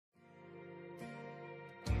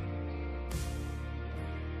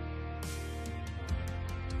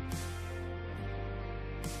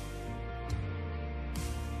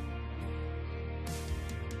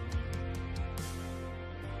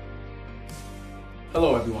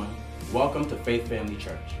Hello everyone, welcome to Faith Family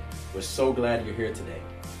Church. We're so glad you're here today.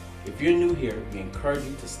 If you're new here, we encourage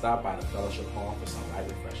you to stop by the fellowship hall for some light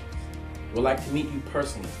refreshments. We'd like to meet you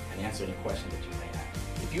personally and answer any questions that you may have.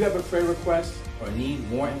 If you have a prayer request or need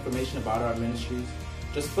more information about our ministries,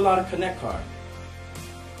 just fill out a Connect card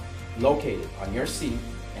located on your seat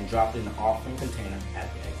and drop it in the offering container at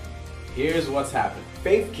the exit. Here's what's happening.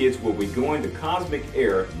 Faith Kids will be going to Cosmic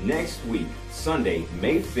Air next week, Sunday,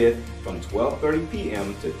 May 5th from 12:30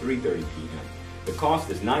 p.m. to 3:30 p.m. The cost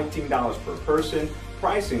is $19 per person.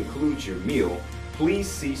 Price includes your meal. Please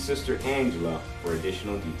see Sister Angela for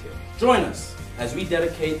additional details. Join us as we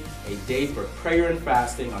dedicate a day for prayer and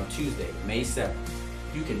fasting on Tuesday, May 7th.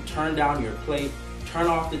 You can turn down your plate, turn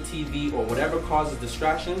off the TV, or whatever causes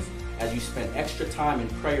distractions as you spend extra time in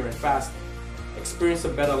prayer and fasting. Experience a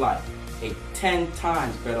better life, a 10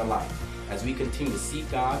 times better life, as we continue to seek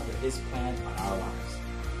God for His plan on our lives.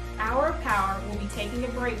 Hour of Power will be taking a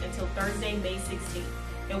break until Thursday, May 16th,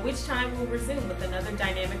 at which time we'll resume with another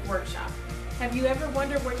dynamic workshop. Have you ever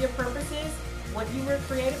wondered what your purpose is? What you were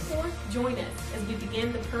created for? Join us as we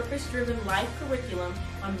begin the Purpose-Driven Life Curriculum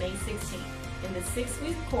on May 16th. In the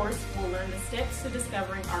 6-week course, we'll learn the steps to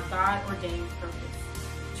discovering our God-ordained purpose.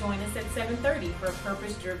 Join us at 7:30 for a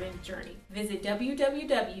purpose-driven journey. Visit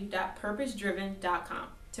www.purposedriven.com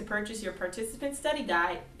to purchase your participant study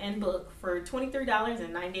guide and book for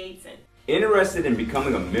 $23.98. Interested in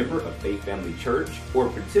becoming a member of Faith Family Church or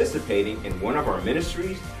participating in one of our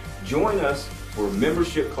ministries? Join us for a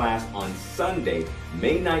membership class on Sunday,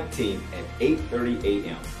 May 19th at 8:30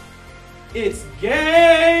 a.m. It's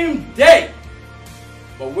game day!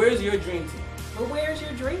 But where's your dream team? But where's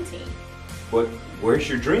your dream team? But where's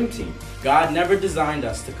your dream team? God never designed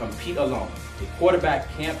us to compete alone. A quarterback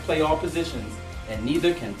can't play all positions, and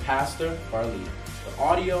neither can pastor or leader. The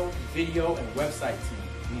audio, video, and website team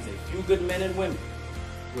needs a few good men and women.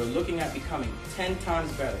 We're looking at becoming 10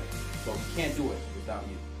 times better, but we can't do it without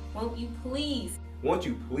you. Won't you please? Won't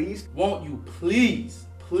you please? Won't you please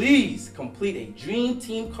complete a dream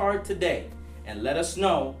team card today and let us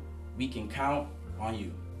know we can count on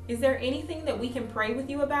you. Is there anything that we can pray with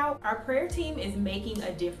you about? Our prayer team is making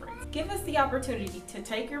a difference. Give us the opportunity to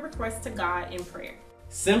take your request to God in prayer.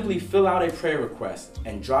 Simply fill out a prayer request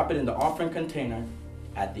and drop it in the offering container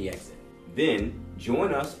at the exit. Then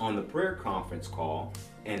join us on the prayer conference call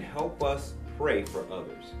and help us pray for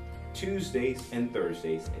others. Tuesdays and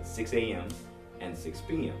Thursdays at 6 a.m. and 6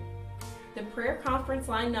 p.m. The prayer conference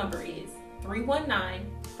line number is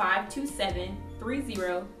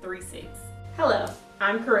 319-527-3036. Hello,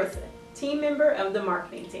 I'm Carissa, team member of the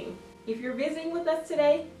marketing team. If you're visiting with us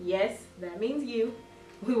today, yes, that means you,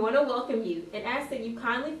 we want to welcome you and ask that you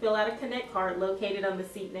kindly fill out a Connect card located on the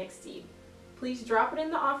seat next to you. Please drop it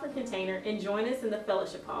in the offering container and join us in the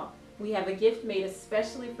fellowship hall. We have a gift made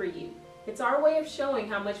especially for you. It's our way of showing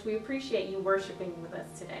how much we appreciate you worshiping with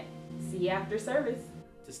us today. See you after service.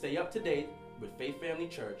 To stay up to date with Faith Family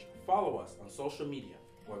Church, follow us on social media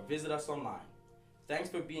or visit us online. Thanks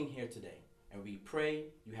for being here today, and we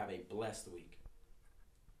pray you have a blessed week.